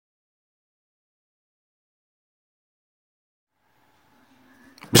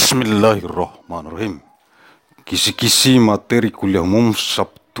Bismillahirrahmanirrahim. Kisi-kisi materi kuliah umum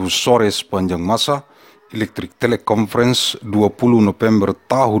Sabtu sore sepanjang masa elektrik teleconference 20 November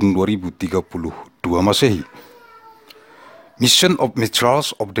tahun 2032 Masehi. Mission of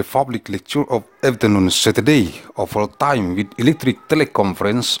materials of the public lecture of afternoon Saturday of all time with electric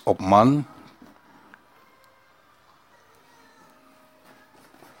teleconference of month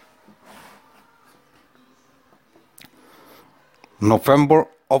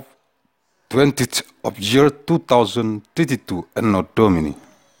November of 20th of year 2032 ANNO DOMINI.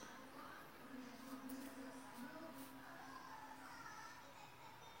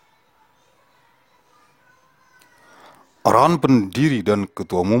 Arahan Pendiri dan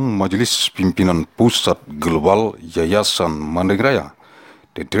Ketua Umum Majelis Pimpinan Pusat Global Yayasan Raya,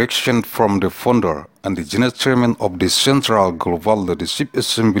 the direction from the founder and the General Chairman of the Central Global Leadership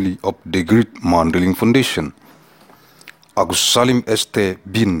Assembly of the Great Mandailing Foundation, Agussalim St.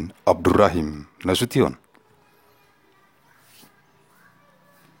 bin Abdur Rahim, Nasution.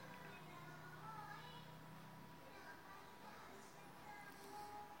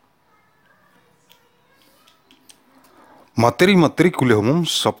 Materi-materi kuliah umum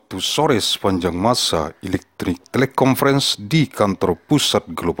Sabtu sore sepanjang masa elektrik teleconference di kantor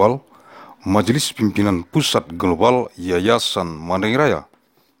Pusat Global, Majelis Pimpinan Pusat Global Yayasan Raya.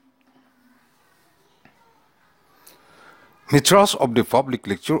 Materials of the public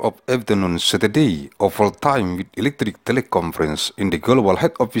lecture of afternoon Saturday of all time with electric teleconference in the global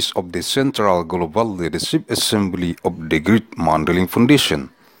head office of the Central Global Leadership Assembly of the Great Mandailing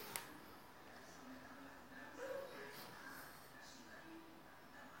Foundation.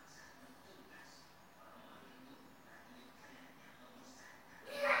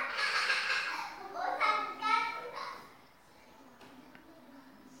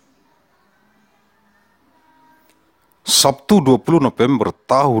 Sabtu 20 November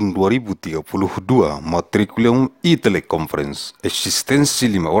tahun 2032, materi kuliah umum e-teleconference, eksistensi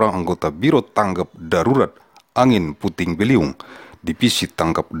 5 orang anggota Biro Tanggap Darurat Angin Puting Beliung, Divisi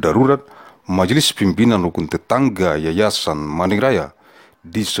Tanggap Darurat, Majelis Pimpinan Rukun Tetangga Yayasan Raya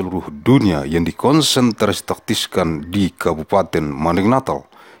di seluruh dunia yang dikonsentrasi taktiskan di Kabupaten Mandailing Natal,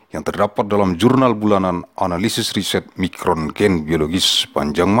 yang terdapat dalam jurnal bulanan analisis riset mikron gen biologis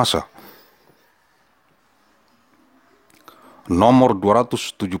sepanjang masa. Nomor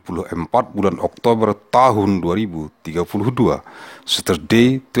 274 bulan Oktober tahun 2032,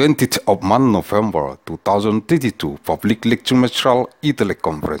 Saturday 20th of month November 2032, Public Lecture Material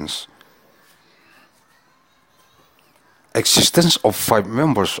e-Teleconference. Existence of 5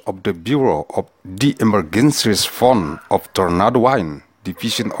 members of the Bureau of the Emergency Response of Tornado Wine,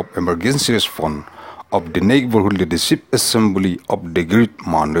 Division of Emergency Response of the Neighborhood Leadership Assembly of the Great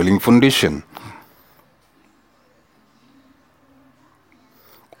Mandailing Foundation.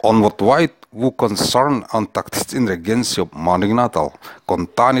 Onward White, who concern on tactics in the agency of Mandailing Natal,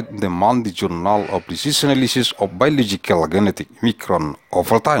 contained in the Monthly Journal of Disease Analysis of Biological Genetic Micron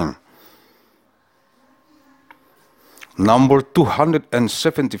over time. Number 274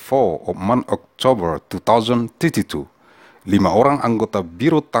 of month October 2032, 5 orang anggota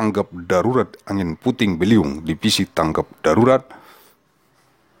Biro Tanggap Darurat Angin Puting Beliung, Divisi Tanggap Darurat,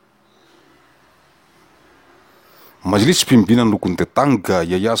 Majelis Pimpinan Rukun Tetangga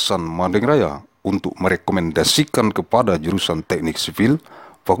Yayasan Raya untuk merekomendasikan kepada jurusan Teknik Sipil,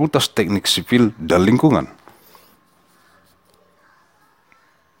 Fakultas Teknik Sipil dan Lingkungan.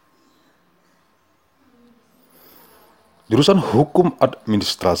 Jurusan Hukum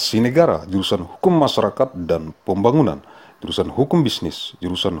Administrasi Negara, jurusan Hukum Masyarakat dan Pembangunan, jurusan Hukum Bisnis,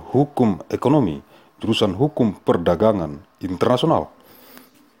 jurusan Hukum Ekonomi, jurusan Hukum Perdagangan Internasional,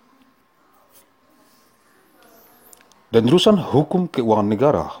 dan jurusan Hukum Keuangan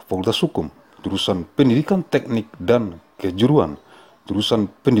Negara, Fakultas Hukum, jurusan Pendidikan Teknik dan Kejuruan, jurusan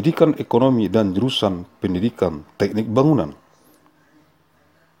Pendidikan Ekonomi dan jurusan Pendidikan Teknik Bangunan.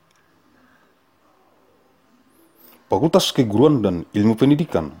 Fakultas Keguruan dan Ilmu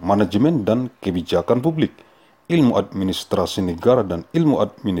Pendidikan, Manajemen dan Kebijakan Publik, Ilmu Administrasi Negara dan Ilmu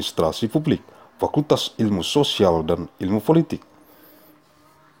Administrasi Publik, Fakultas Ilmu Sosial dan Ilmu Politik.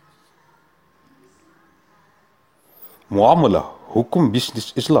 Muamalah, Hukum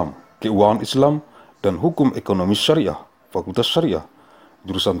Bisnis Islam, Keuangan Islam, dan Hukum Ekonomi Syariah, Fakultas Syariah,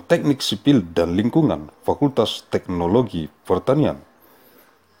 jurusan Teknik Sipil dan Lingkungan, Fakultas Teknologi Pertanian.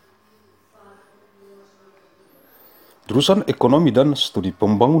 Jurusan Ekonomi dan Studi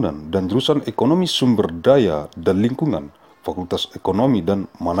Pembangunan dan jurusan Ekonomi Sumber Daya dan Lingkungan, Fakultas Ekonomi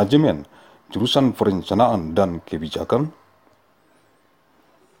dan Manajemen, jurusan Perencanaan dan Kebijakan.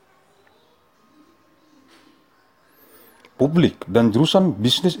 Publik dan jurusan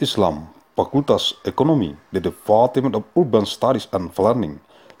Bisnis Islam, Fakultas Ekonomi, the Department of Urban Studies and Planning,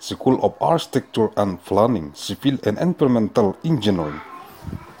 School of Architecture and Planning, Civil and Environmental Engineering.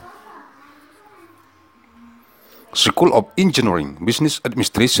 School of Engineering, Business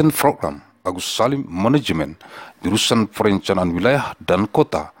Administration Program, Agussalim Manajemen, jurusan Perencanaan Wilayah dan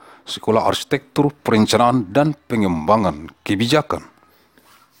Kota, Sekolah Arsitektur, Perencanaan dan Pengembangan Kebijakan.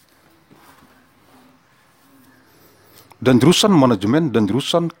 Dan jurusan Manajemen dan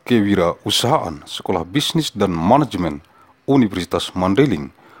jurusan Kewirausahaan, Sekolah Bisnis dan Manajemen, Universitas Mandailing,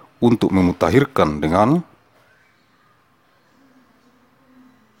 untuk memutakhirkan dengan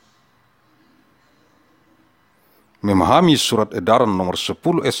memahami Surat Edaran Nomor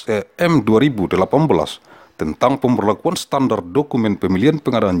 10 SEM 2018 tentang pemberlakuan standar dokumen pemilihan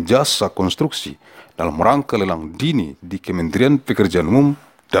pengadaan jasa konstruksi dalam rangka lelang dini di Kementerian Pekerjaan Umum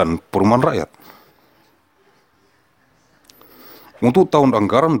dan Perumahan Rakyat. Untuk tahun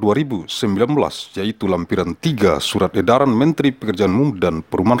anggaran 2019, yaitu lampiran 3 Surat Edaran Menteri Pekerjaan Umum dan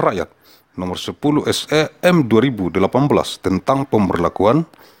Perumahan Rakyat Nomor 10 SEM 2018 tentang pemberlakuan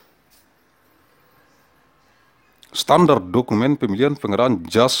standar dokumen pemilihan pengadaan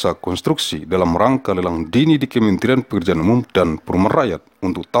jasa konstruksi dalam rangka lelang dini di Kementerian Pekerjaan Umum dan Perumahan Rakyat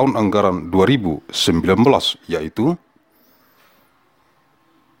untuk tahun anggaran 2019, yaitu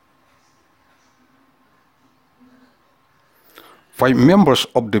 5 members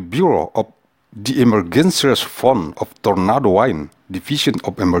of the Bureau of the Emergency Fund of Tornado Wine, Division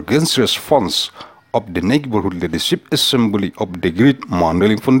of Emergency Funds of the Neighborhood Leadership Assembly of the Great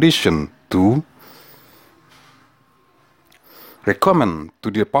Mandailing Foundation to recommend to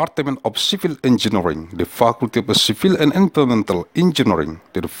the Department of Civil Engineering, the Faculty of Civil and Environmental Engineering,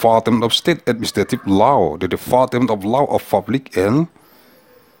 the Department of State Administrative Law, the Department of Law of Public and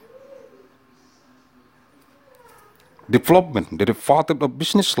Development, the Department of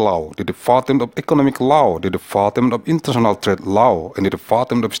Business Law, the Department of Economic Law, the Department of International Trade Law, and the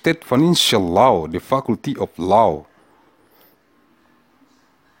Department of State Financial Law, the Faculty of Law.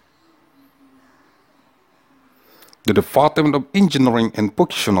 The Department of Engineering and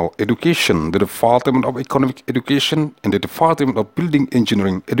Vocational Education, the Department of Economic Education, and the Department of Building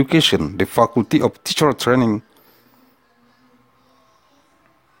Engineering Education, the Faculty of Teacher Training,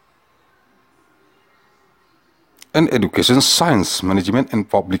 and Education Science, Management and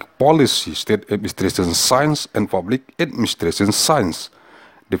Public Policy, State Administration Science and Public Administration Science,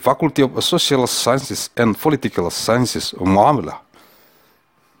 the Faculty of Social Sciences and Political Sciences, Muamalah.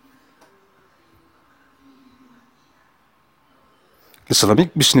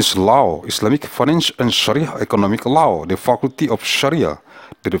 Islamic Business Law, Islamic Finance and Sharia Economic Law, the Faculty of Sharia,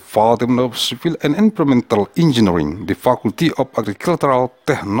 the Department of Civil and Environmental Engineering, the Faculty of Agricultural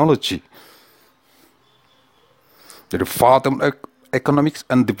Technology, the Department of Economics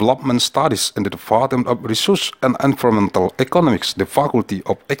and Development Studies, and the Department of Resource and Environmental Economics, the Faculty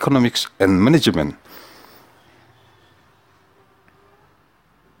of Economics and Management.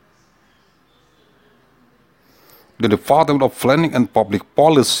 The Department of Planning and Public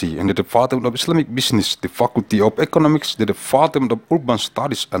Policy, and the Department of Islamic Business, the Faculty of Economics, the Department of Urban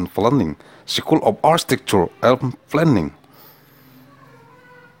Studies and Planning, School of Architecture and Planning.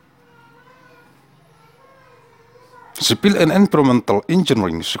 Civil and Environmental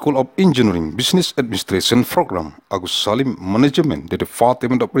Engineering, School of Engineering, Business Administration Program, Agussalim Management, the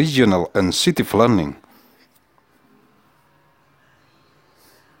Department of Regional and City Planning.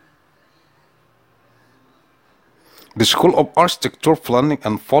 The School of Architecture Planning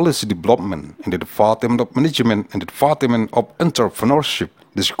and Policy Development, in the Department of Management and the Department of Entrepreneurship,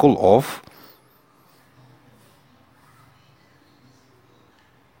 the School of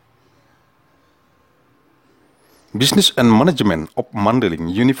Business and Management of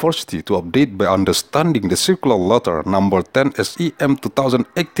Mandailing University to update by understanding the circular letter number 10 SEM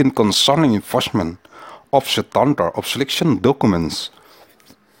 2018 concerning enforcement of standard of selection documents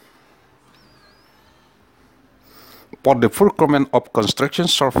for the procurement of construction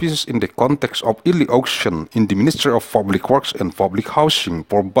services in the context of early auction in the Ministry of Public Works and Public Housing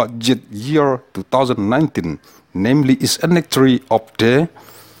for budget year 2019, namely is Annex 3 of the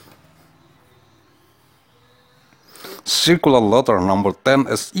Circular Letter number 10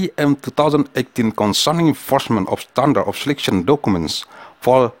 SEM 2018 concerning enforcement of standard of selection documents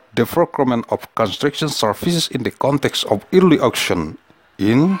for the procurement of construction services in the context of early auction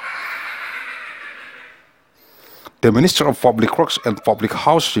in the Ministry of Public Works and Public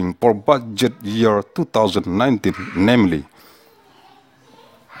Housing for budget year 2019, namely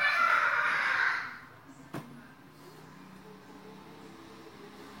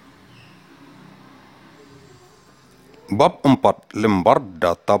Bab 4, lembar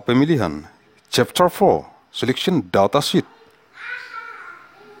data pemilihan. Chapter 4, selection data sheet.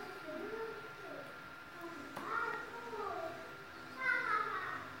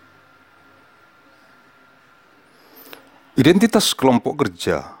 Identitas kelompok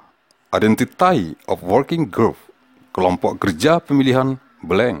kerja. Identity of working group. Kelompok kerja pemilihan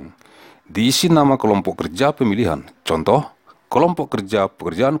blank. Diisi nama kelompok kerja pemilihan. Contoh, kelompok kerja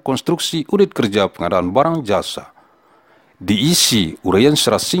pekerjaan konstruksi unit kerja pengadaan barang jasa. Diisi uraian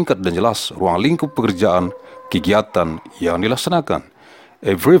secara singkat dan jelas ruang lingkup pekerjaan, kegiatan yang dilaksanakan.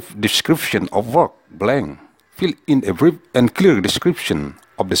 A brief description of work blank. Fill in a brief and clear description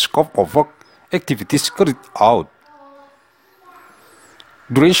of the scope of work activities carried out.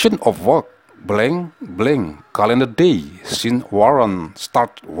 Duration of work blank blank. Calendar day since Warren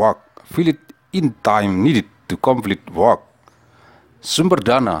start work. Fill it in time needed to complete work. Sumber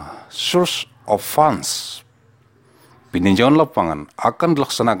dana, source of funds. Peninjauan lapangan akan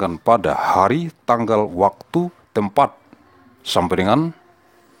dilaksanakan pada hari, tanggal, waktu, tempat, sampai dengan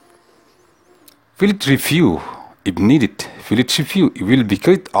field review if needed. Field review will be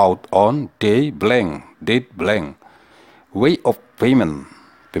carried out on day blank, date blank. Way of payment.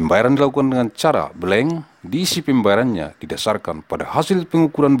 Pembayaran dilakukan dengan cara blank. Diisi pembayarannya didasarkan pada hasil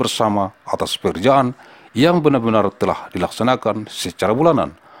pengukuran bersama atas pekerjaan yang benar-benar telah dilaksanakan secara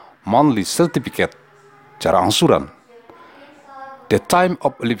bulanan. Monthly certificate. Cara angsuran. The time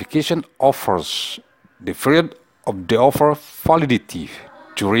of qualification offers, the period of the offer validity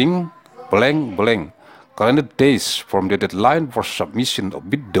during blank blank, calendar days from the deadline for submission of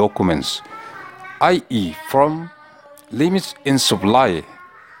bid documents, i.e. from limits in supply,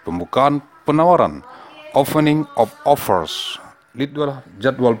 pembukaan penawaran, opening of offers,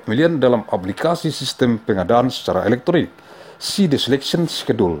 jadwal pemilihan dalam aplikasi sistem pengadaan secara elektronik. See the selection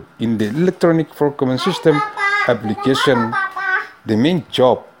schedule in the electronic procurement system application. The main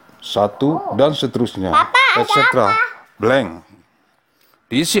job, satu, dan seterusnya, etc. blank.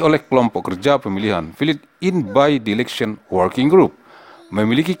 Diisi oleh kelompok kerja pemilihan, filled in by the election working group.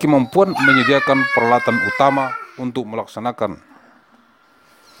 Memiliki kemampuan menyediakan peralatan utama untuk melaksanakan.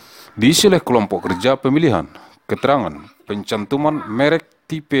 Diisi oleh kelompok kerja pemilihan, keterangan, pencantuman merek,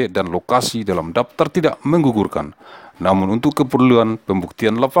 tipe, dan lokasi dalam daftar tidak menggugurkan, namun untuk keperluan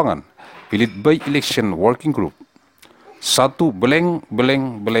pembuktian lapangan, filled by election working group. 1 blank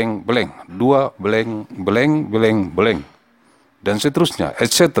blank blank blank, 2 blank blank blank blank, dan seterusnya,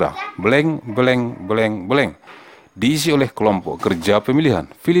 etc. blank blank blank blank. Diisi oleh kelompok kerja pemilihan,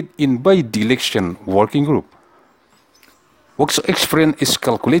 filled in by the election working group. Work experience is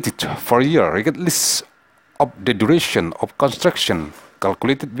calculated for a year regardless of the duration of construction,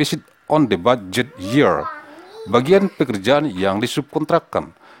 calculated based on the budget year. Bagian pekerjaan yang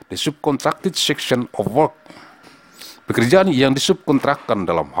disubkontrakkan, the subcontracted section of work. Pekerjaan yang disubkontrakkan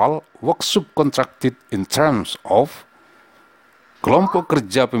dalam hal work subcontracted in terms of. Kelompok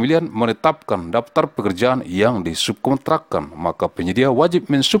kerja pemilihan menetapkan daftar pekerjaan yang disubkontrakkan, maka penyedia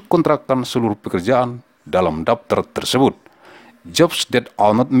wajib mensubkontrakkan seluruh pekerjaan dalam daftar tersebut. Jobs that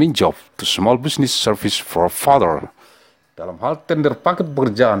are not main job to small business service provider. Dalam hal tender paket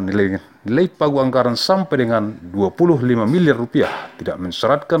pekerjaan nilai pagu anggaran sampai dengan 25 miliar rupiah tidak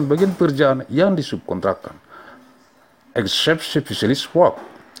mensyaratkan bagian pekerjaan yang disubkontrakkan. Except specialist work.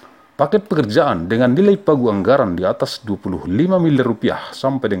 Paket pekerjaan dengan nilai pagu anggaran di atas 25 miliar rupiah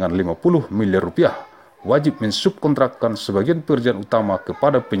sampai dengan 50 miliar rupiah wajib mensubkontrakkan sebagian pekerjaan utama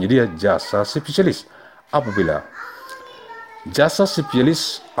kepada penyedia jasa spesialis apabila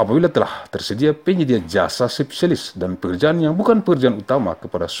telah tersedia penyedia jasa spesialis dan pekerjaan yang bukan pekerjaan utama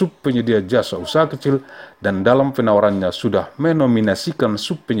kepada subpenyedia jasa usaha kecil dan dalam penawarannya sudah menominasikan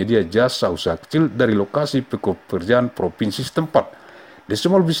subpenyedia jasa usaha kecil dari lokasi pekerjaan provinsi setempat. The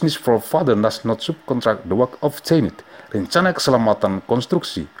small business provider does not subcontract the work obtained. Rencana keselamatan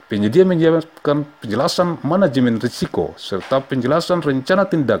konstruksi. Penyedia menyiapkan penjelasan manajemen risiko serta penjelasan rencana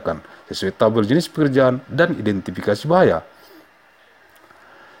tindakan sesuai tabel jenis pekerjaan dan identifikasi bahaya.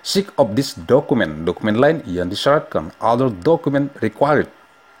 Seek of this document, dokumen lain yang disyaratkan, other document required.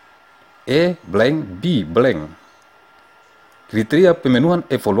 A blank, B blank. Kriteria pemenuhan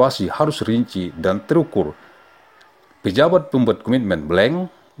evaluasi harus rinci dan terukur. Pejabat pembuat komitmen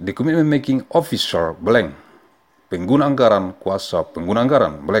blank, the commitment making officer blank. Pengguna anggaran, kuasa pengguna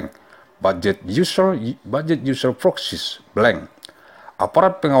anggaran blank. Budget user proxies blank.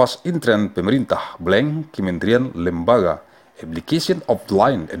 Aparat pengawas intern pemerintah blank, kementerian lembaga. Application of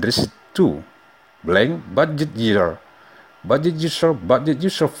line addressed to blank budget user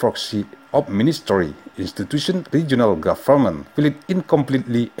proxy of ministry, institution, regional government. Fill it in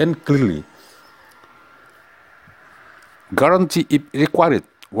completely and clearly. Guarantee if required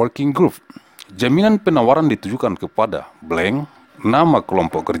working group. Jaminan penawaran ditujukan kepada blank, nama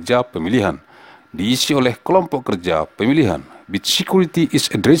kelompok kerja pemilihan, diisi oleh kelompok kerja pemilihan. Bid security is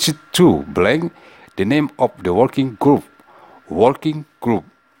addressed to blank, the name of the working group. Working group.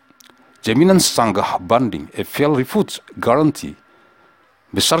 Jaminan sanggah banding, a fair refuse guarantee.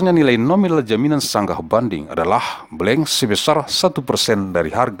 Besarnya nilai nominal jaminan sanggah banding adalah blank sebesar 1%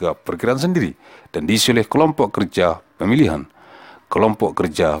 dari harga perkiraan sendiri dan diisi oleh kelompok kerja pemilihan. Kelompok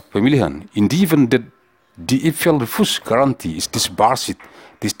kerja pemilihan. In the event that the fair refuse guarantee is disbursed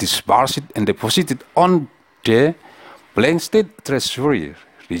and deposited on the blank state treasury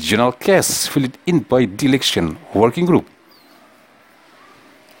regional cash filled in by the election working group.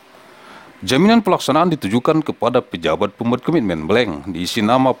 Jaminan pelaksanaan ditujukan kepada pejabat pembuat komitmen blank, diisi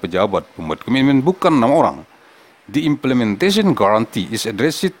nama pejabat pembuat komitmen bukan nama orang. The implementation guarantee is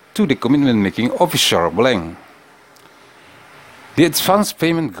addressed to the commitment making officer blank. The advance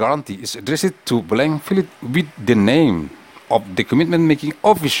payment guarantee is addressed to blank filled with the name of the commitment making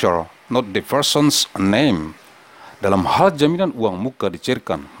officer, not the person's name. Dalam hal jaminan uang muka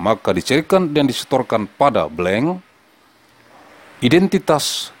dicairkan, maka dicairkan dan disetorkan pada blank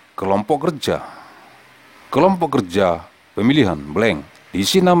identitas kelompok kerja pemilihan blank,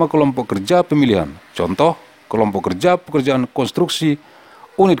 diisi nama kelompok kerja pemilihan. Contoh, kelompok kerja pekerjaan konstruksi,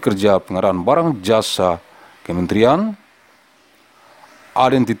 unit kerja pengadaan barang jasa kementerian.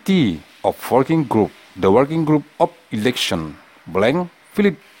 Identity of working group, the working group of election blank,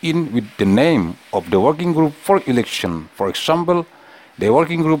 fill it in with the name of the working group for election. For example, the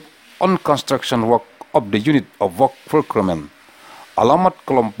working group on construction work of the unit of work procurement. Alamat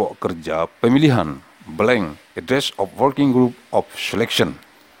kelompok kerja pemilihan blank, address of working group of selection.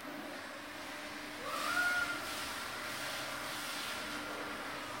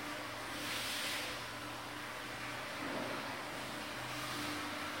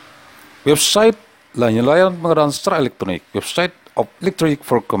 Website layanan pengadaan secara elektronik. Website of electronic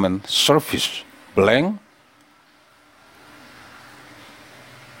procurement service blank.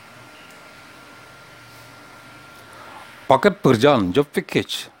 Paket pekerjaan job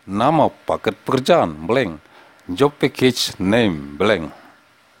package, nama paket pekerjaan blank, job package name blank.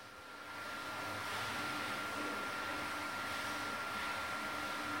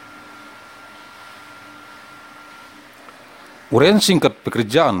 Uraian singkat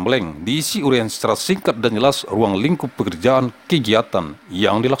pekerjaan blank, diisi uraian secara singkat dan jelas ruang lingkup pekerjaan kegiatan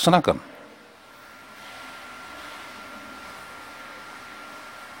yang dilaksanakan.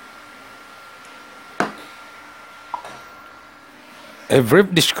 A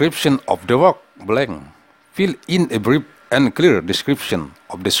brief description of the work blank, fill in a brief and clear description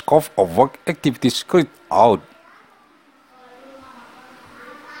of the scope of work activities carried out.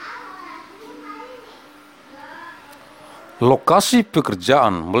 Lokasi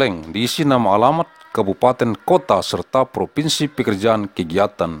pekerjaan blank, diisi nama alamat kabupaten, kota, serta provinsi pekerjaan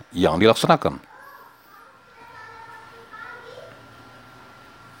kegiatan yang dilaksanakan.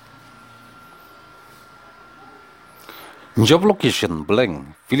 Job location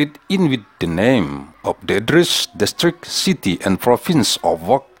blank, fill it in with the name of the address, district, city, and province of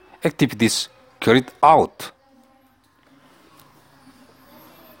work activities carried out.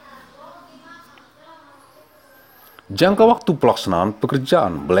 Jangka waktu pelaksanaan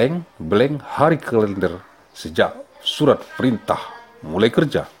pekerjaan blank, blank hari kalender sejak surat perintah mulai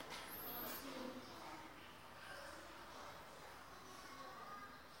kerja.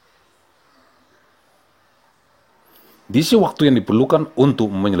 Diisi waktu yang diperlukan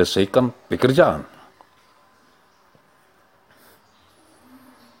untuk menyelesaikan pekerjaan.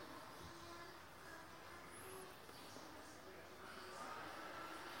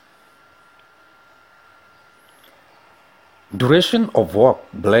 Duration of work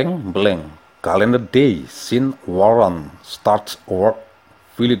blank, blank, calendar day since warrant starts work,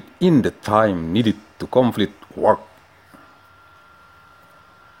 fill it in the time needed to complete work.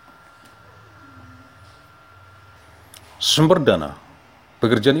 Sumber dana.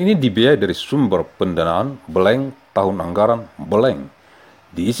 Pekerjaan ini dibiayai dari sumber pendanaan blank, tahun anggaran blank.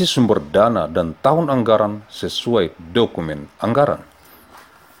 Diisi sumber dana dan tahun anggaran sesuai dokumen anggaran.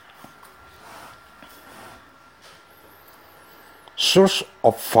 Source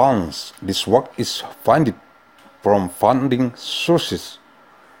of funds. This work is funded from funding sources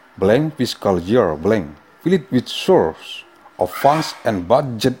blank, fiscal year blank. Fill it with source of funds and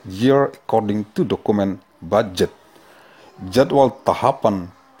budget year according to document budget. Jadwal tahapan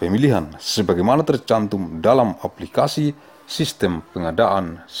pemilihan sebagaimana tercantum dalam aplikasi sistem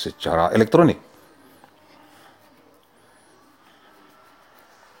pengadaan secara elektronik.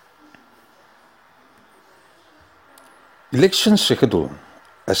 Election schedule,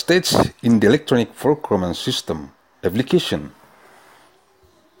 a stage in the electronic procurement system application.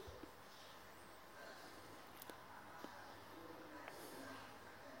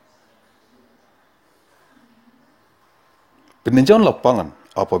 Peninjauan lapangan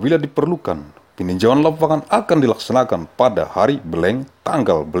apabila diperlukan. Peninjauan lapangan akan dilaksanakan pada hari blank,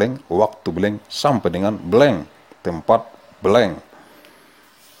 tanggal blank, waktu blank, sampai dengan blank, tempat blank.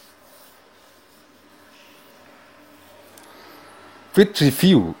 Fit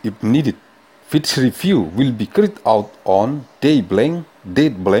review if needed. Fit review will be carried out on day blank,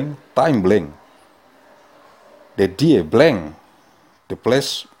 date blank, time blank. The day blank, the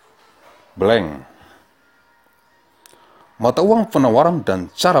place blank. Mata uang penawaran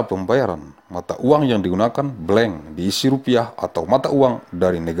dan cara pembayaran. Mata uang yang digunakan blank diisi rupiah atau mata uang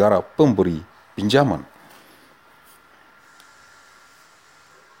dari negara pemberi pinjaman.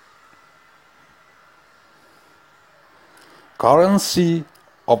 Currency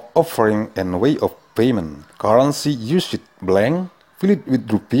of offering and way of payment. Currency used blank, fill it with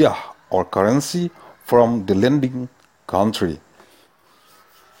rupiah or currency from the lending country.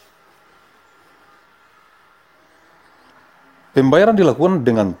 Pembayaran dilakukan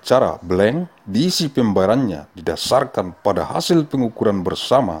dengan cara blank, diisi pembayarannya didasarkan pada hasil pengukuran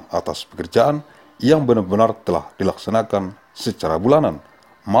bersama atas pekerjaan yang benar-benar telah dilaksanakan secara bulanan,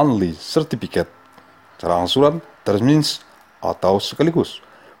 monthly certificate, cara angsuran, termins, atau sekaligus.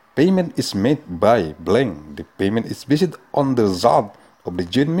 Payment is made by blank. The payment is based on the result of the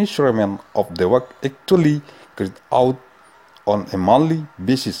joint measurement of the work actually carried out on a monthly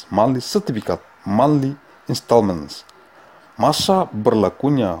basis, monthly certificate, monthly installments. Masa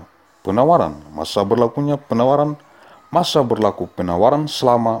berlakunya penawaran. Masa berlakunya penawaran. Masa berlaku penawaran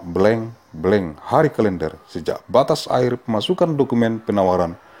selama blank hari kalender sejak batas akhir pemasukan dokumen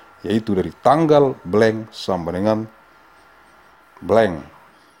penawaran, yaitu dari tanggal blank sampai dengan blank.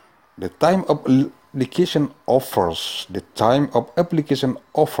 The time of application offers. The time of application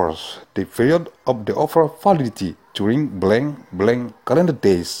offers. The period of the offer validity during blank calendar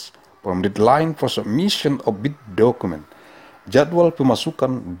days from deadline for submission of bid document. Jadwal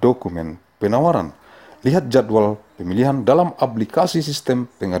pemasukan dokumen penawaran. Lihat jadwal pemilihan dalam aplikasi sistem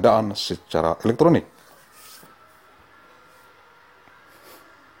pengadaan secara elektronik.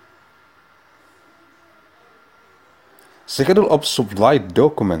 Schedule of supply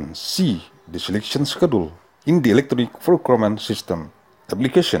documents. See the selection schedule in the electronic procurement system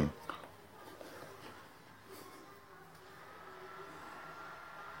application.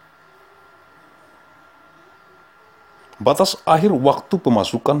 Batas akhir waktu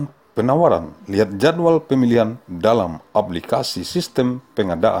pemasukan penawaran. Lihat jadwal pemilihan dalam aplikasi sistem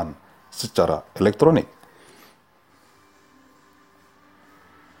pengadaan secara elektronik.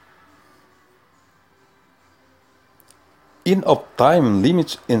 End of time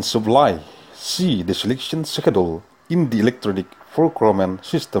limits in supply. See the selection schedule in the electronic procurement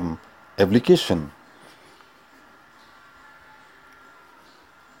system application.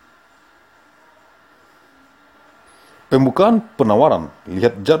 Pembukaan penawaran.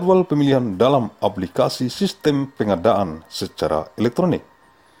 Lihat jadwal pemilihan dalam aplikasi sistem pengadaan secara elektronik.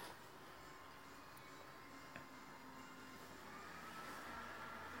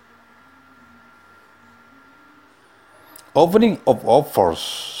 Opening of offers.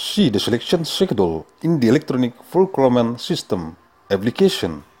 See the selection schedule in the electronic procurement system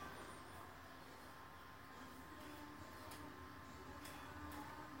application.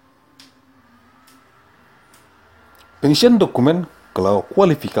 Pengisian dokumen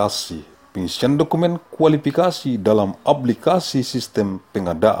kualifikasi. Pengisian dokumen kualifikasi dalam aplikasi sistem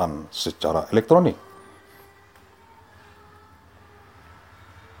pengadaan secara elektronik.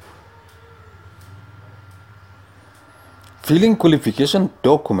 Filling qualification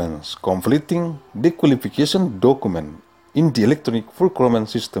documents. Completing the qualification document in the electronic procurement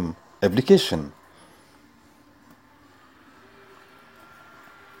system application.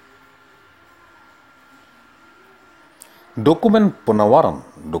 Dokumen penawaran.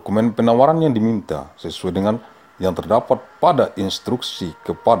 Dokumen penawaran yang diminta sesuai dengan yang terdapat pada instruksi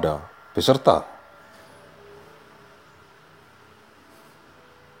kepada peserta.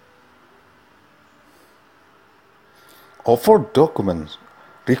 Offer documents.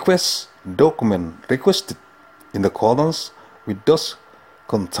 Request document requested in accordance with those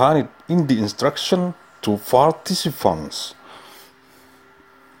contained in the instruction to participants.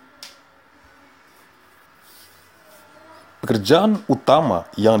 Pekerjaan utama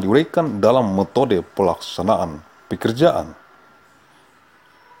yang diuraikan dalam metode pelaksanaan pekerjaan.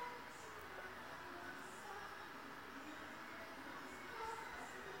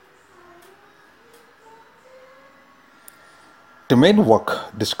 The main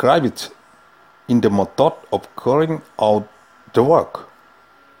work described in the method of carrying out the work.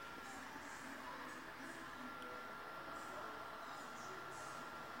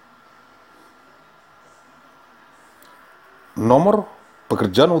 Nomor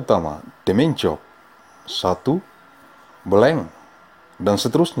pekerjaan utama, the main job, 1, blank, dan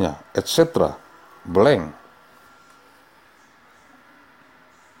seterusnya, etc., blank.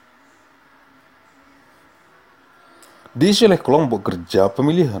 Diisi oleh kelompok kerja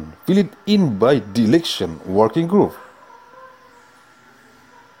pemilihan, filled in by the election working group.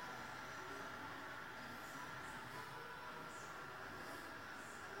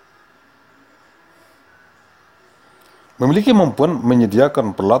 Memiliki kemampuan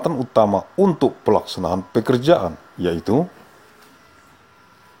menyediakan peralatan utama untuk pelaksanaan pekerjaan, yaitu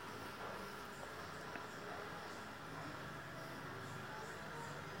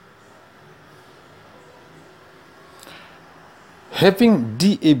having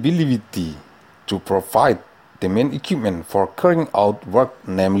the ability to provide the main equipment for carrying out work,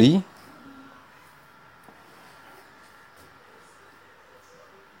 namely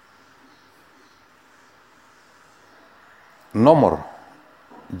nomor,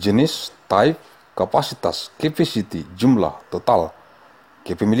 jenis, type, kapasitas, capacity, jumlah, total,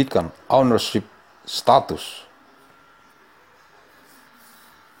 kepemilikan, ownership, status.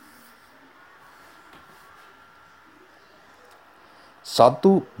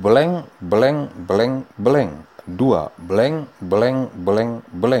 Satu, blank, blank, blank, blank. 2, blank, blank, blank,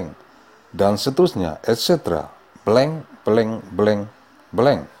 blank. Dan seterusnya, etc. Blank, blank, blank,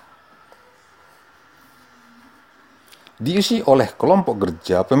 blank. Diisi oleh kelompok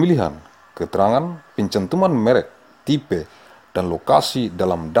kerja pemilihan, keterangan pencantuman merek, tipe, dan lokasi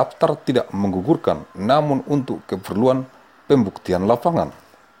dalam daftar tidak menggugurkan, namun untuk keperluan pembuktian lapangan.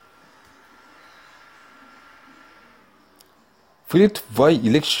 Filled by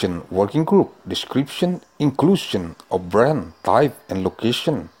election working group, description, inclusion of brand, type, and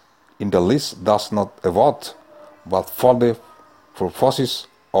location in the list does not about, but for the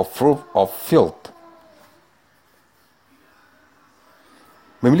purposes of proof of field.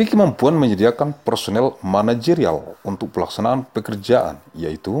 Memiliki kemampuan menyediakan personel manajerial untuk pelaksanaan pekerjaan,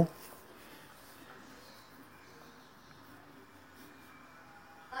 yaitu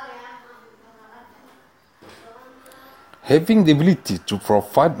having the ability to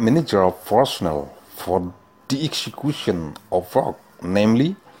provide managerial personnel for the execution of work,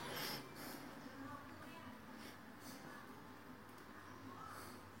 namely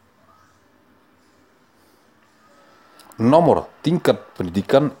nomor, tingkat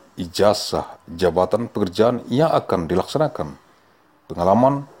pendidikan, ijazah, jabatan pekerjaan yang akan dilaksanakan,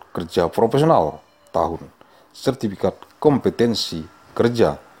 pengalaman kerja profesional, tahun, sertifikat kompetensi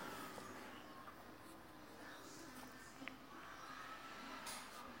kerja.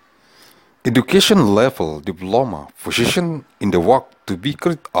 Education level, diploma, position in the work to be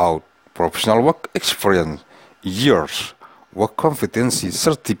carried out, professional work experience, years, work competency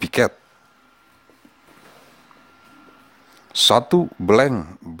certificate. 1,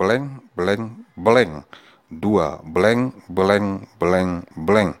 blank, blank, blank, blank. 2, blank, blank, blank,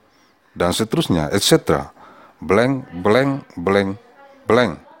 blank. Dan seterusnya, etc. Blank, blank, blank,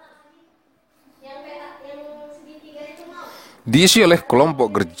 blank. Diisi oleh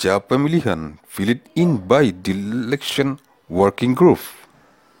kelompok kerja pemilihan, filled in by the election working group.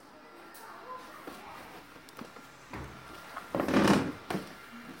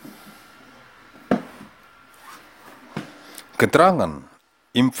 Keterangan,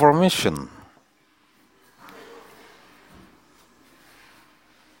 information.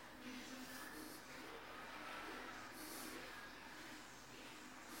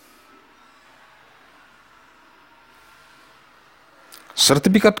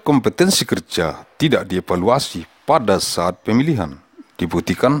 Sertifikat kompetensi kerja tidak dievaluasi pada saat pemilihan,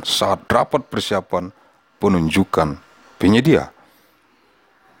 dibuktikan saat rapat persiapan penunjukan penyedia.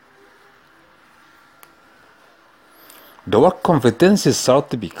 The work competency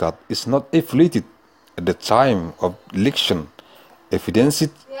certificate is not evaluated at the time of election,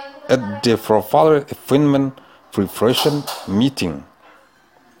 evidenced at the profile appointment preparation meeting.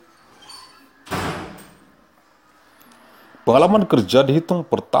 Pengalaman kerja dihitung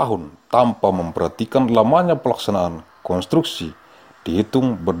per tahun tanpa memperhatikan lamanya pelaksanaan konstruksi,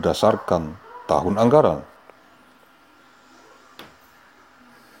 dihitung berdasarkan tahun anggaran.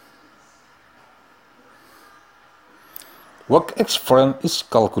 Work experience is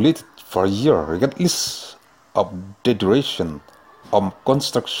calculated for a year regardless of the duration of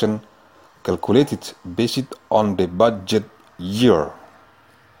construction, calculated based on the budget year.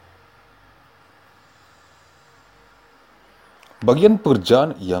 Bagian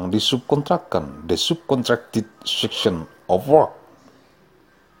pekerjaan yang disubkontrakkan, the subcontracted section of work.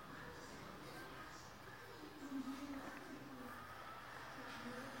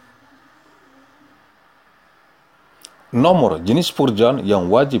 Nomor jenis pekerjaan yang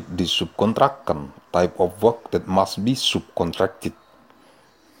wajib disubkontrakkan, type of work that must be subcontracted.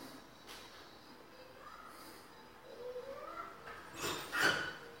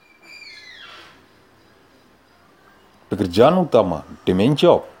 Pekerjaan utama, the main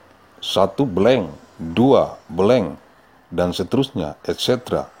job, 1 blank, 2 blank, dan seterusnya,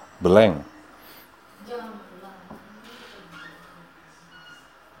 etc. blank.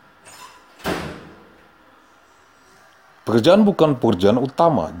 Pekerjaan bukan pekerjaan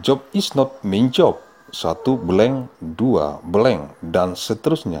utama, job is not main job, 1 blank, 2 blank, dan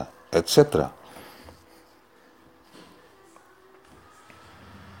seterusnya, etc.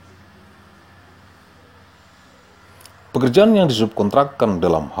 Pekerjaan yang disubkontrakkan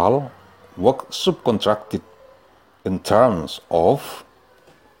dalam hal work subcontracted in terms of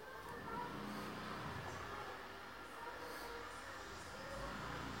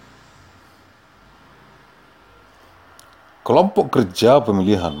kelompok kerja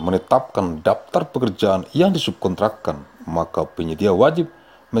pemilihan menetapkan daftar pekerjaan yang disubkontrakkan, maka penyedia wajib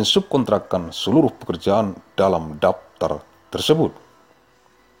mensubkontrakkan seluruh pekerjaan dalam daftar tersebut.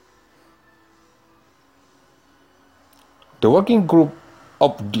 The working group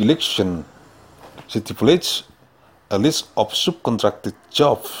of the election stipulates a list of subcontracted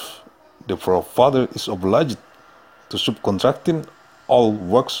jobs. The provider is obliged to subcontracting all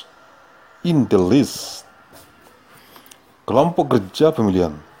works in the list. Kelompok kerja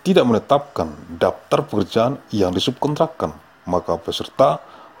pemilihan tidak menetapkan daftar pekerjaan yang disubkontrakkan, maka peserta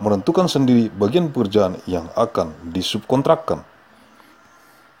menentukan sendiri bagian pekerjaan yang akan disubkontrakkan.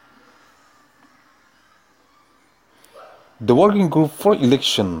 The working group for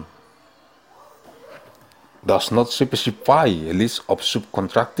election does not specify a list of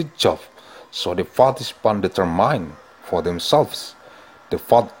subcontracted jobs, so the participants determine for themselves the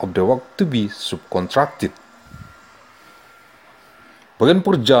part of the work to be subcontracted. Bagian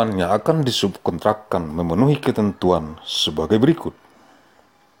pekerjaan yang akan disubkontrakkan memenuhi ketentuan sebagai berikut.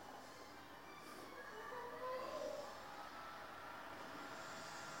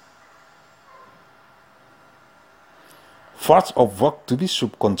 Parts of work to be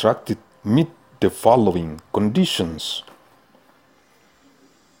subcontracted meet the following conditions.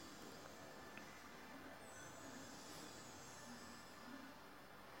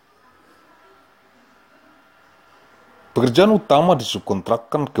 Pekerjaan utama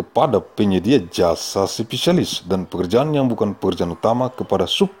disubkontrakkan kepada penyedia jasa spesialis dan pekerjaan yang bukan pekerjaan utama kepada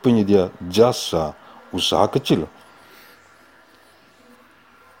subpenyedia jasa usaha kecil.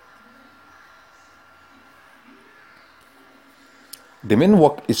 The main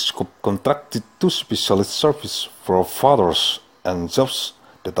work is subcontracted to specialist service providers and jobs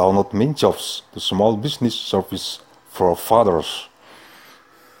that are not main jobs to small business service providers.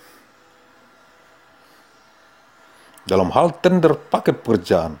 Dalam hal tender paket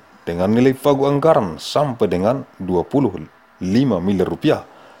pekerjaan dengan nilai pagu anggaran sampai dengan 25 miliar rupiah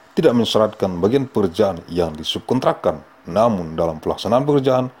tidak mensyaratkan bagian pekerjaan yang disubkontrakkan, namun dalam pelaksanaan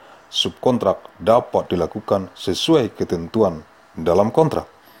pekerjaan subkontrak dapat dilakukan sesuai ketentuan dalam kontrak.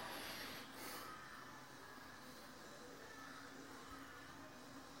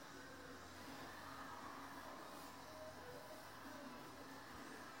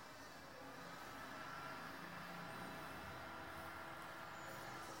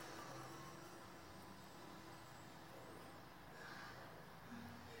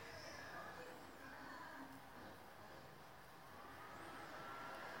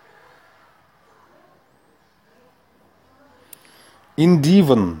 In the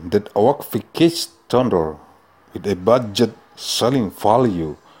event that a work package tender with a budget selling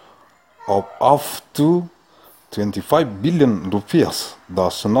value of up to 25 billion rupiah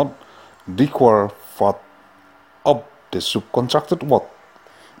does not require part of the subcontracted work,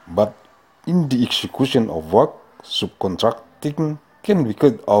 but in the execution of work, subcontracting can be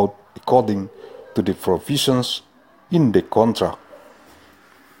carried out according to the provisions in the contract.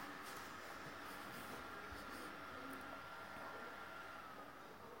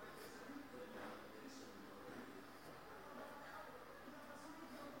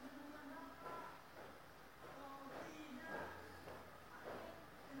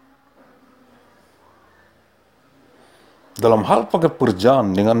 Dalam hal paket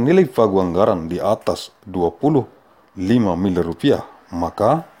pekerjaan dengan nilai pagu anggaran di atas 25 miliar rupiah,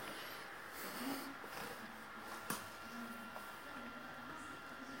 maka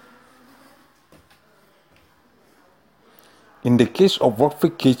In the case of work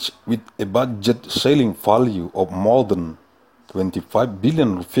package with a budget selling value of more than 25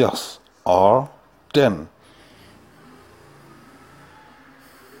 billion rupiahs or 10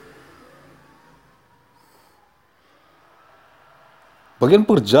 bagian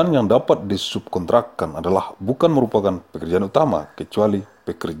pekerjaan yang dapat disubkontrakkan adalah bukan merupakan pekerjaan utama kecuali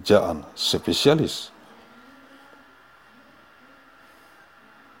pekerjaan spesialis.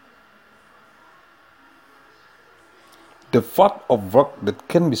 The part of work that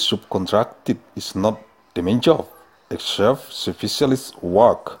can be subcontracted is not the main job, except specialist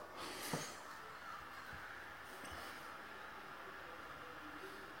work.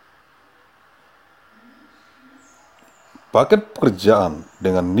 Paket pekerjaan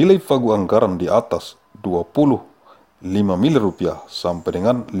dengan nilai pagu anggaran di atas 25 miliar rupiah sampai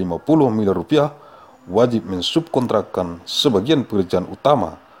dengan 50 miliar rupiah wajib mensubkontrakkan sebagian pekerjaan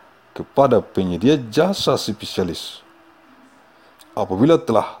utama kepada penyedia jasa spesialis. Apabila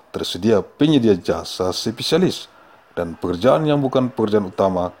telah tersedia penyedia jasa spesialis dan pekerjaan yang bukan pekerjaan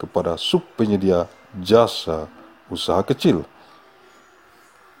utama kepada subpenyedia jasa usaha kecil.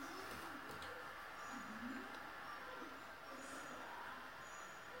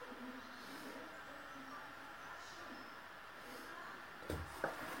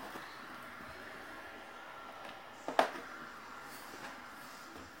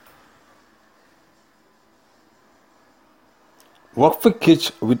 Work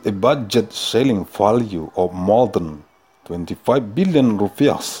package with a budget selling value of more than 25 billion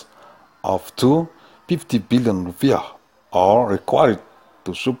rupiahs up to 50 billion rupiah are required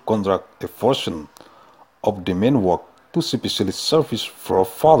to subcontract a portion of the main work to specialist service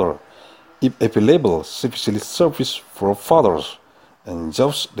provider if available specialist service providers and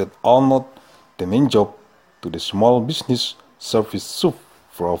jobs that are not the main job to the small business service sub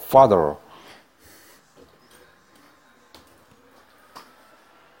provider.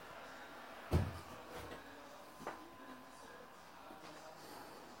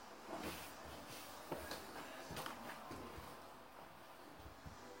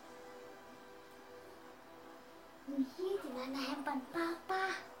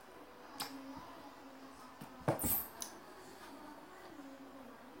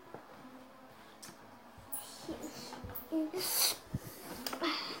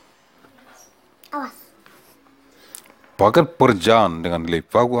 Paket pekerjaan dengan nilai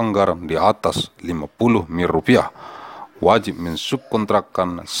pagu anggaran di atas 50 miliar rupiah wajib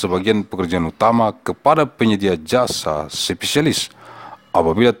mensubkontrakkan sebagian pekerjaan utama kepada penyedia jasa spesialis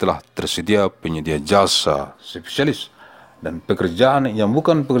apabila telah tersedia penyedia jasa spesialis dan pekerjaan yang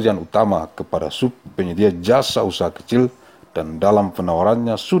bukan pekerjaan utama kepada subpenyedia jasa usaha kecil dan dalam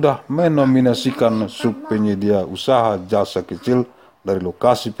penawarannya sudah menominasikan subpenyedia usaha jasa kecil dari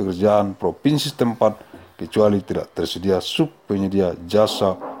lokasi pekerjaan provinsi setempat kecuali tidak tersedia subpenyedia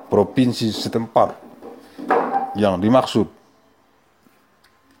jasa provinsi setempat yang dimaksud.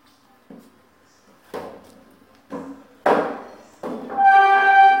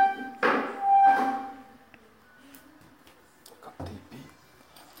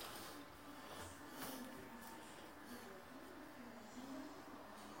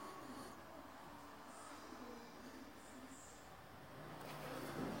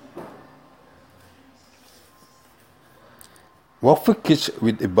 Work package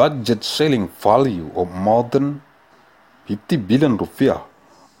with a budget selling value of more than 50 billion rupiah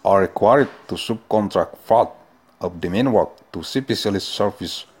are required to subcontract part of the main work to specialist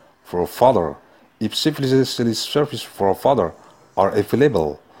service provider if specialist service provider are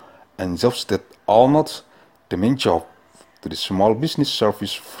available and jobs that are not the main job to the small business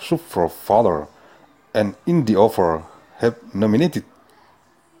service provider and in the offer have nominated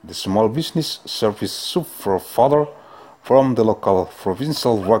the small business service provider from the local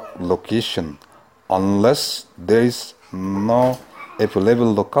provincial work location unless there is no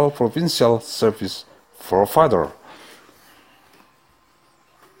available local provincial service provider.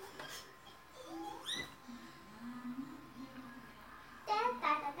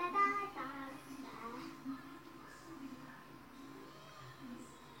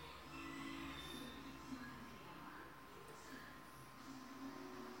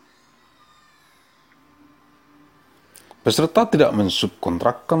 Peserta tidak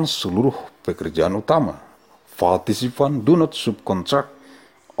mensubkontrakkan seluruh pekerjaan utama. Participants do not subcontract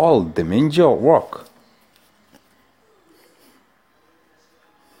all the main job work.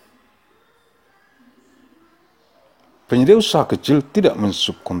 Penyedia usaha kecil tidak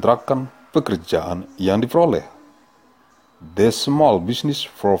mensubkontrakkan pekerjaan yang diperoleh. The small business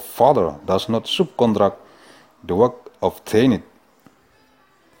provider does not subcontract the work obtained.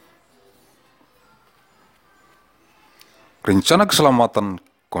 Rencana keselamatan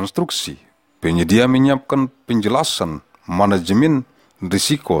konstruksi, penyedia menyiapkan penjelasan manajemen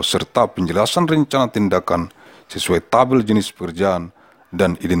risiko serta penjelasan rencana tindakan sesuai tabel jenis pekerjaan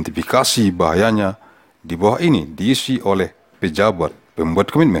dan identifikasi bahayanya. Di bawah ini diisi oleh pejabat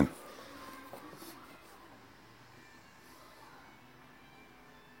pembuat komitmen.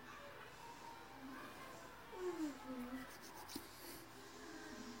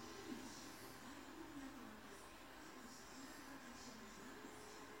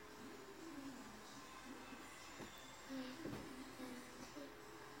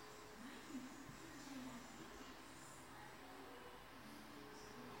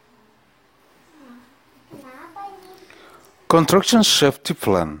 Construction Safety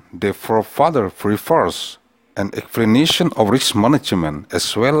Plan therefore further prefers an explanation of risk management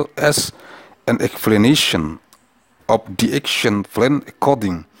as well as an explanation of the action plan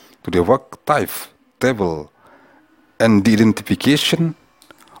according to the work type table and the identification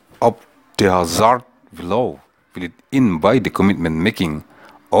of the hazard below filled in by the commitment making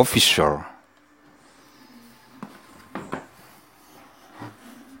officer.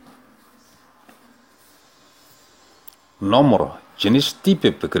 Nomor, jenis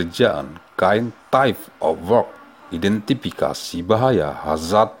tipe pekerjaan, kind type of work, identifikasi bahaya,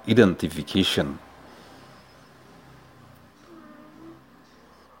 hazard identification.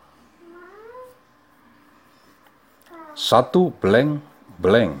 Satu blank,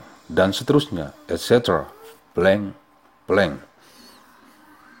 blank, dan seterusnya, etc. blank, blank.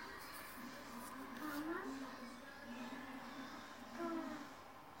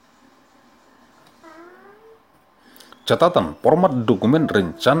 Catatan format dokumen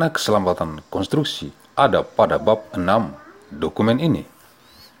rencana keselamatan konstruksi ada pada bab 6 dokumen ini.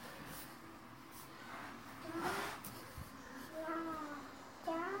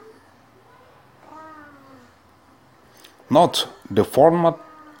 Note, the format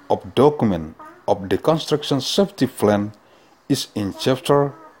of document of the construction safety plan is in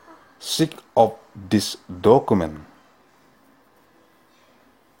chapter 6 of this document.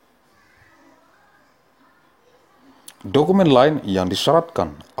 Dokumen lain yang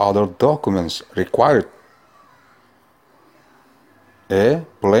disyaratkan, other documents required. A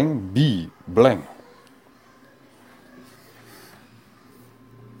blank, B blank.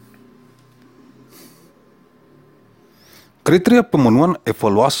 Kriteria pemenuhan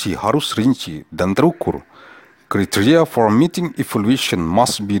evaluasi harus rinci dan terukur. Kriteria for meeting evaluation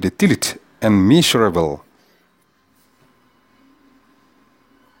must be detailed and measurable.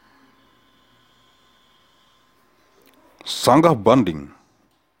 Sanggah banding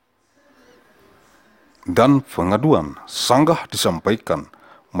dan pengaduan. Sanggah disampaikan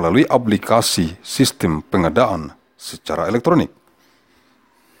melalui aplikasi sistem pengadaan secara elektronik.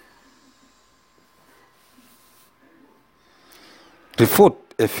 Refute,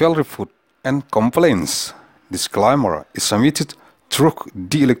 eval refute, and complaints. Disclaimer is submitted through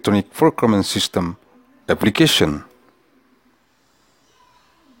the electronic procurement system application.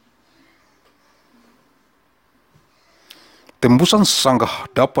 Tembusan sanggah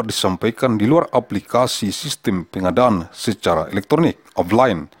dapat disampaikan di luar aplikasi sistem pengadaan secara elektronik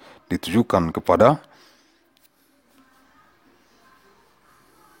offline ditujukan kepada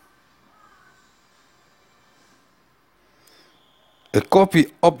a copy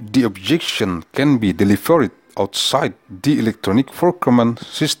of the objection can be delivered outside the electronic procurement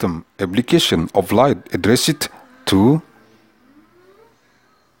system application offline addressed to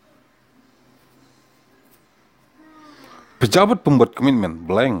pejabat pembuat komitmen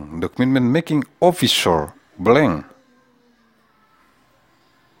blank, the commitment making officer blank.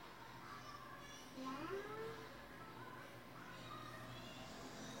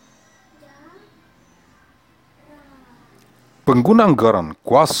 Pengguna anggaran,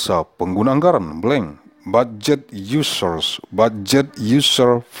 kuasa pengguna anggaran blank, budget users, budget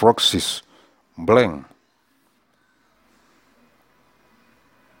user proxies blank.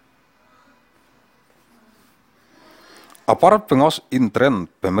 Aparat pengawas intern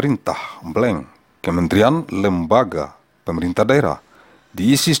pemerintah blank, kementerian lembaga pemerintah daerah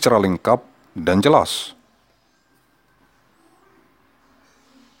diisi secara lengkap dan jelas.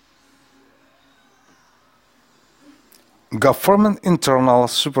 Government internal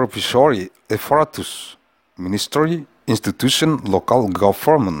supervisory apparatus, ministry, institution, local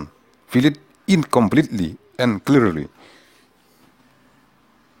government, fill it in completely and clearly.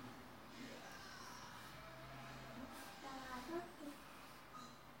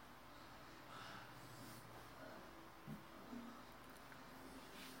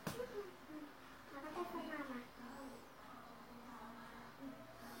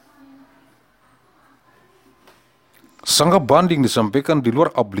 Sangat banding disampaikan di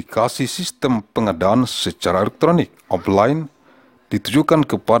luar aplikasi sistem pengadaan secara elektronik offline ditujukan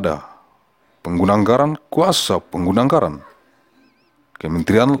kepada pengguna anggaran, kuasa pengguna anggaran,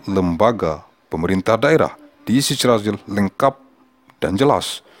 kementerian, lembaga, pemerintah daerah, diisi secara lengkap dan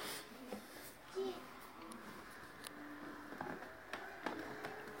jelas.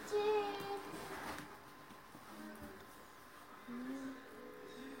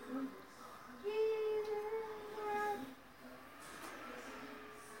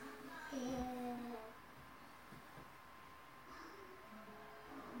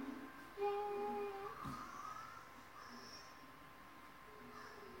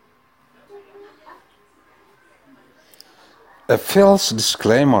 A false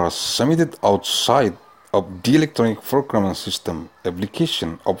disclaimer submitted outside of the electronic procurement system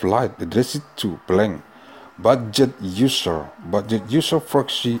application of light addressed to blank budget user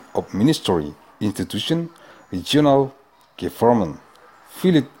proxy of ministry, institution, regional government.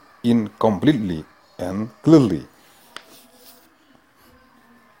 Fill it in completely and clearly.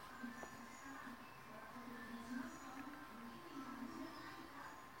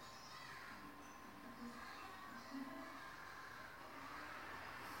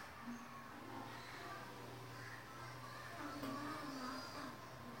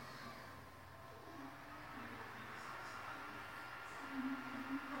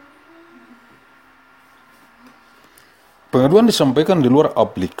 Pengaduan disampaikan di luar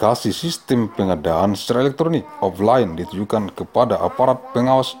aplikasi sistem pengadaan secara elektronik offline ditujukan kepada aparat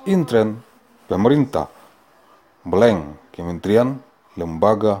pengawas intern pemerintah, blank, kementerian,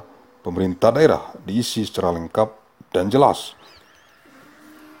 lembaga, pemerintah daerah, diisi secara lengkap dan jelas.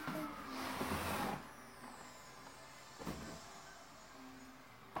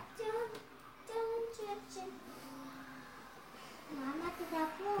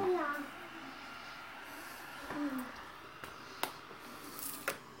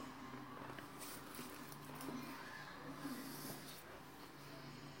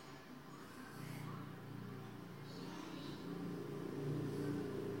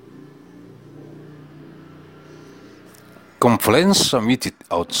 Complaints submitted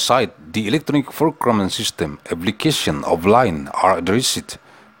outside the electronic procurement system application offline are addressed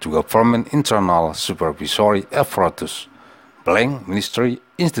to government internal supervisory apparatus, blank, ministry,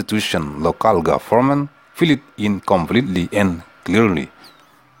 institution, local government. Fill it in completely and clearly.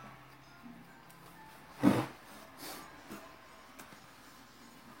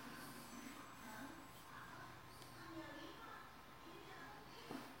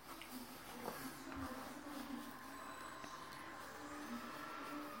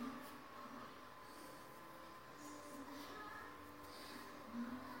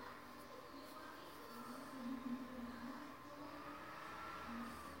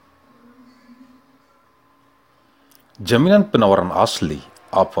 Jaminan penawaran asli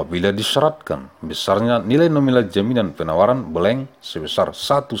apabila disyaratkan besarnya nilai nominal jaminan penawaran blank sebesar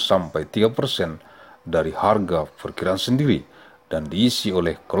 1-3% dari harga perkiraan sendiri dan diisi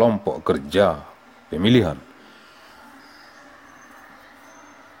oleh kelompok kerja pemilihan.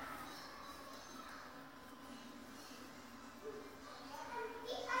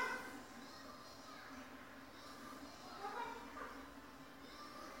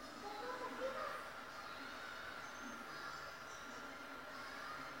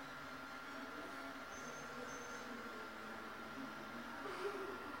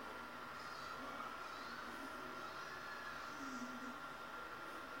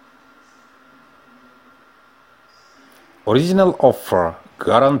 Original offer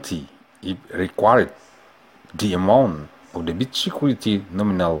guarantee, if required, the amount of the bid security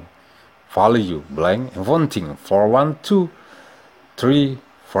nominal value blank amounting for 1 to 3%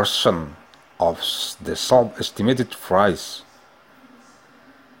 of the self-estimated price.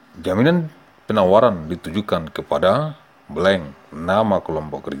 Jaminan penawaran ditujukan kepada blank nama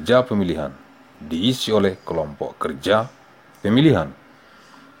kelompok kerja pemilihan, diisi oleh kelompok kerja pemilihan.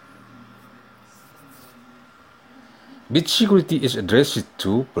 Bid security is addressed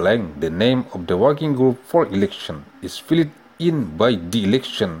to blank. The name of the working group for election is filled in by the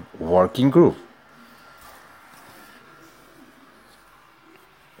election working group.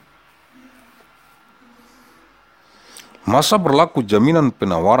 Masa berlaku jaminan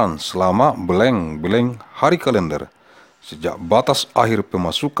penawaran selama blank hari kalender sejak batas akhir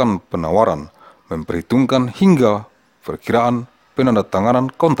pemasukan penawaran memperhitungkan hingga perkiraan penandatanganan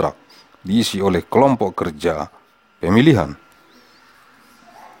kontrak diisi oleh kelompok kerja pemilihan.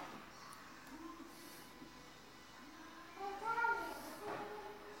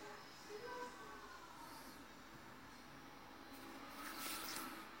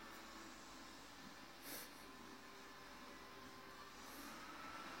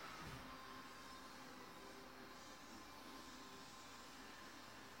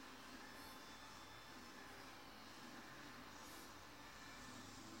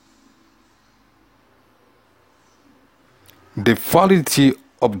 The validity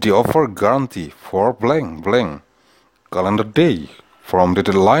of the offer guarantee for blank blank calendar day from the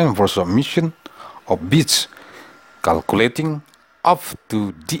deadline for submission of bids, calculating up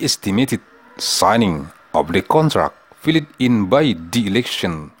to the estimated signing of the contract filled in by the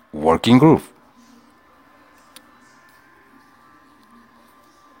election working group.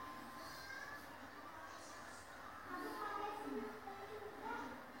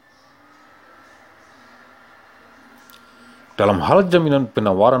 Dalam hal jaminan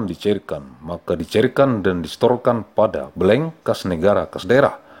penawaran dicairkan, maka dicairkan dan disetorkan pada blank kas negara kas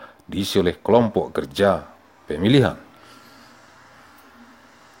daerah diisi oleh kelompok kerja pemilihan.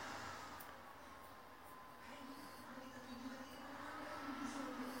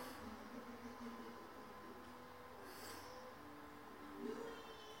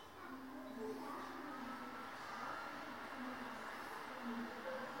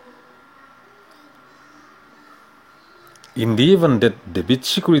 In the event that the bid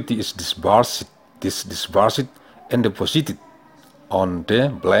security is disbursed and deposited on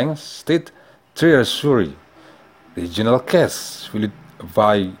the blank state treasury regional cash filled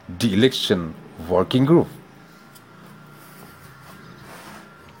by the election working group.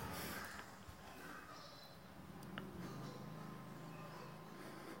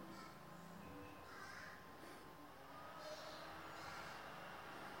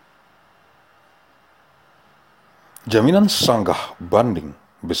 Jaminan sanggah banding.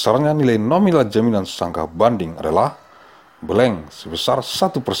 Besarnya nilai nominal jaminan sanggah banding adalah blank sebesar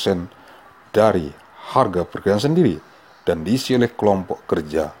 1% dari harga pekerjaan sendiri dan diisi oleh kelompok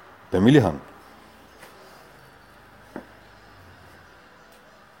kerja pemilihan.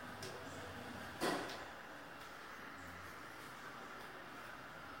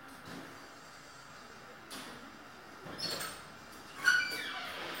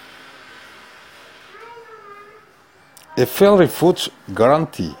 A fail refuse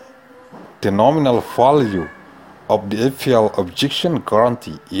guarantee. The nominal value of the fail objection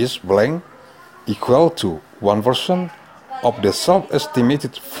guarantee is blank equal to 1% of the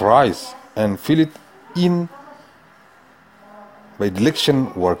self-estimated price and filled in by the election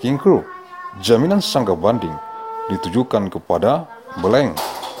working group. Jaminan sanggah banding ditujukan kepada blank.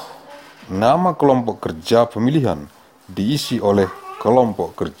 Nama kelompok kerja pemilihan diisi oleh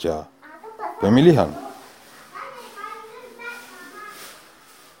kelompok kerja pemilihan.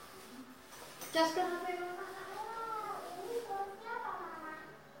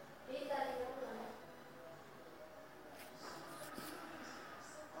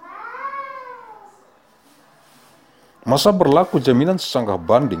 Masa berlaku jaminan sanggah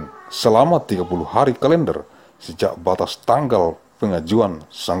banding selama 30 hari kalender sejak batas tanggal pengajuan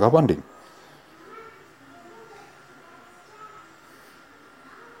sanggah banding.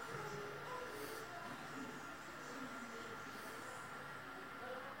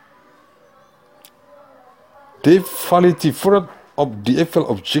 The validity period of the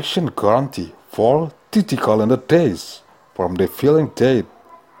FL objection guarantee for 30 calendar days from the filing date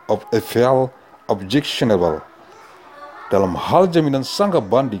of FL objectionable. Dalam hal jaminan sanggah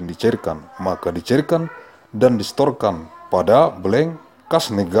banding dicairkan, maka dicairkan dan disetorkan pada blank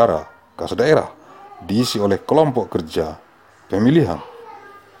kas negara, kas daerah, diisi oleh kelompok kerja pemilihan.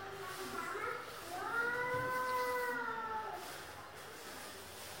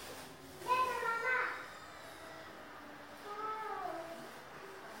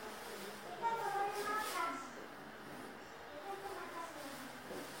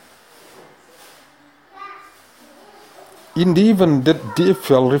 In the event that the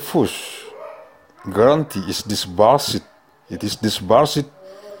FL refuse guarantee is disbursed, it is disbursed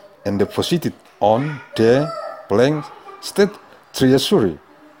and deposited on the blank state treasury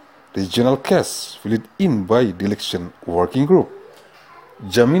regional cash filled in by the election working group.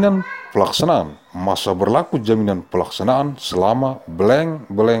 Jaminan pelaksanaan. Masa berlaku jaminan pelaksanaan selama blank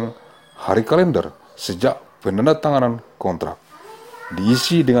hari kalender sejak penandatanganan kontrak.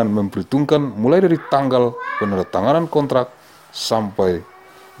 Diisi dengan memperhitungkan mulai dari tanggal penandatanganan kontrak sampai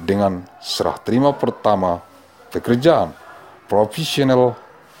dengan serah terima pertama pekerjaan, provisional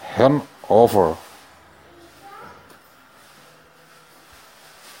handover.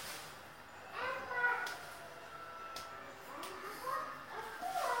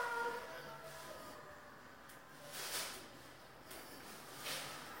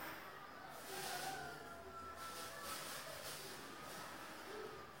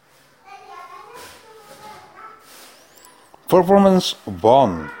 Performance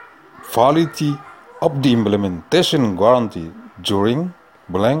bond. Validity of the implementation guarantee during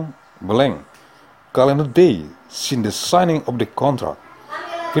calendar day since the signing of the contract,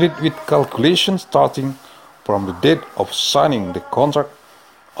 filled with calculation starting from the date of signing the contract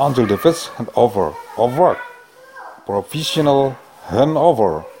until the first handover of work. Provisional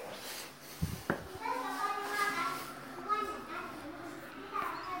handover.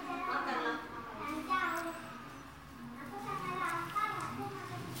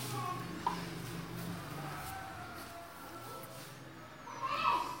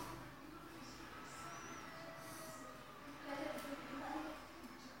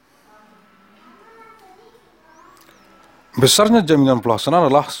 Besarnya jaminan pelaksanaan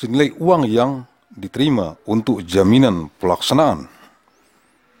adalah senilai uang yang diterima untuk jaminan pelaksanaan.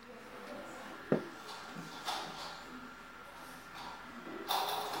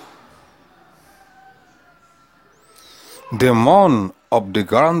 The amount of the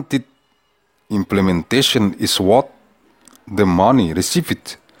guaranteed implementation is what the money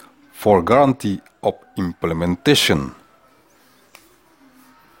received for guarantee of implementation.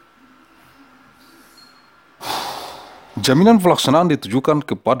 Jaminan pelaksanaan ditujukan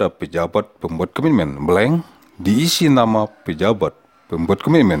kepada pejabat pembuat komitmen, blank, diisi nama pejabat pembuat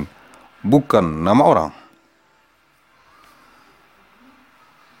komitmen, bukan nama orang.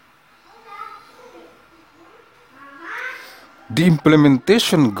 The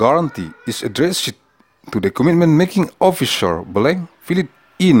implementation guarantee is addressed to the commitment making officer, blank, fill it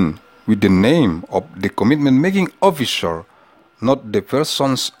in with the name of the commitment making officer, not the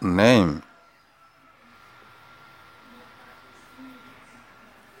person's name.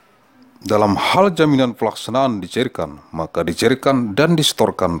 Dalam hal jaminan pelaksanaan dicairkan, maka dicairkan dan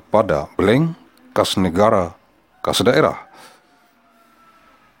disetorkan pada blank, kas negara, kas daerah.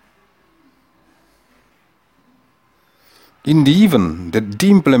 In the event that the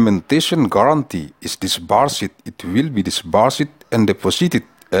implementation guarantee is disbursed, it will be disbursed and deposited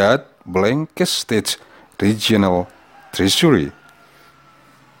at blank cash state regional treasury.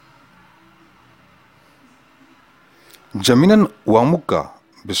 Jaminan uang muka.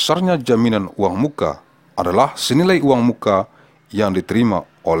 Besarnya jaminan uang muka adalah senilai uang muka yang diterima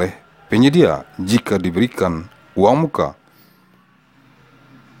oleh penyedia jika diberikan uang muka.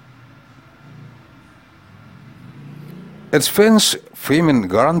 Advance payment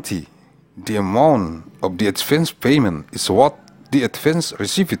guarantee. The amount of the advance payment is what the advance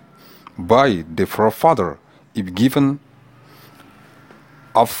received by the provider if given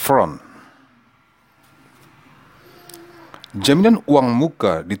upfront. Jaminan uang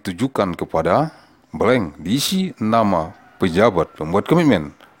muka ditujukan kepada blank, diisi nama pejabat pembuat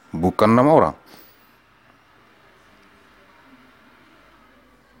komitmen, bukan nama orang.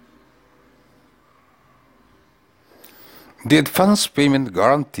 The advance payment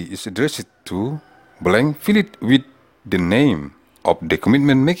guarantee is addressed to blank, fill it with the name of the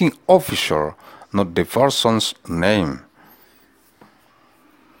commitment making officer, not the person's name.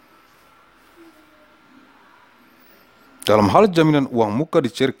 Dalam hal jaminan uang muka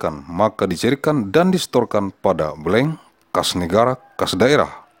dicairkan, maka dicairkan dan disetorkan pada blank, kas negara, kas daerah,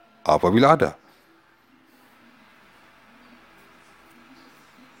 apabila ada.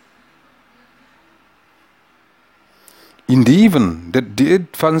 In the event that the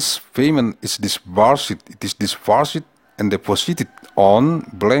advance payment is disbursed, it is disbursed and deposited on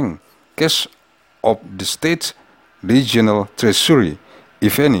blank, cash of the state's regional treasury,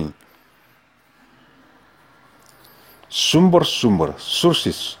 if any. Sumber-sumber,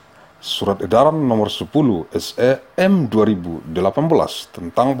 sources, Surat Edaran Nomor 10 SEM 2018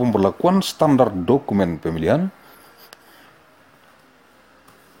 tentang pemberlakuan standar dokumen pemilihan,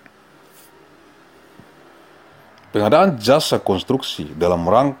 pengadaan jasa konstruksi dalam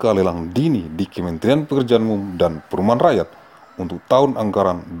rangka lelang dini di Kementerian Pekerjaan Umum dan Perumahan Rakyat untuk tahun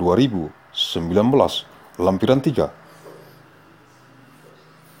anggaran 2019, lampiran 3.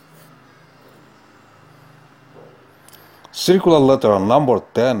 Circular Letter Number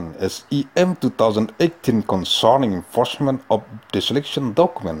 10 SEM 2018 concerning enforcement of the selection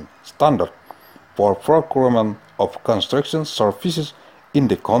document standard for procurement of construction services in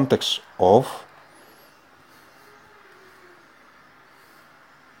the context of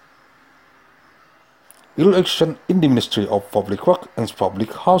election in the Ministry of Public Works and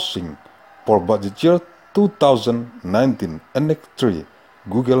Public Housing for budget year 2019, Annex 3,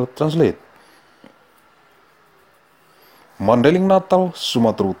 Google Translate. Mandailing Natal,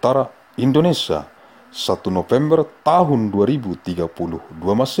 Sumatera Utara, Indonesia, 1 Nopember tahun 2032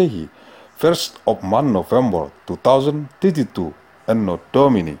 Masehi, 1st of Nopember 2032, ANNO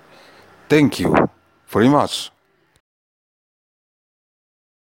DOMINI. Thank you very much.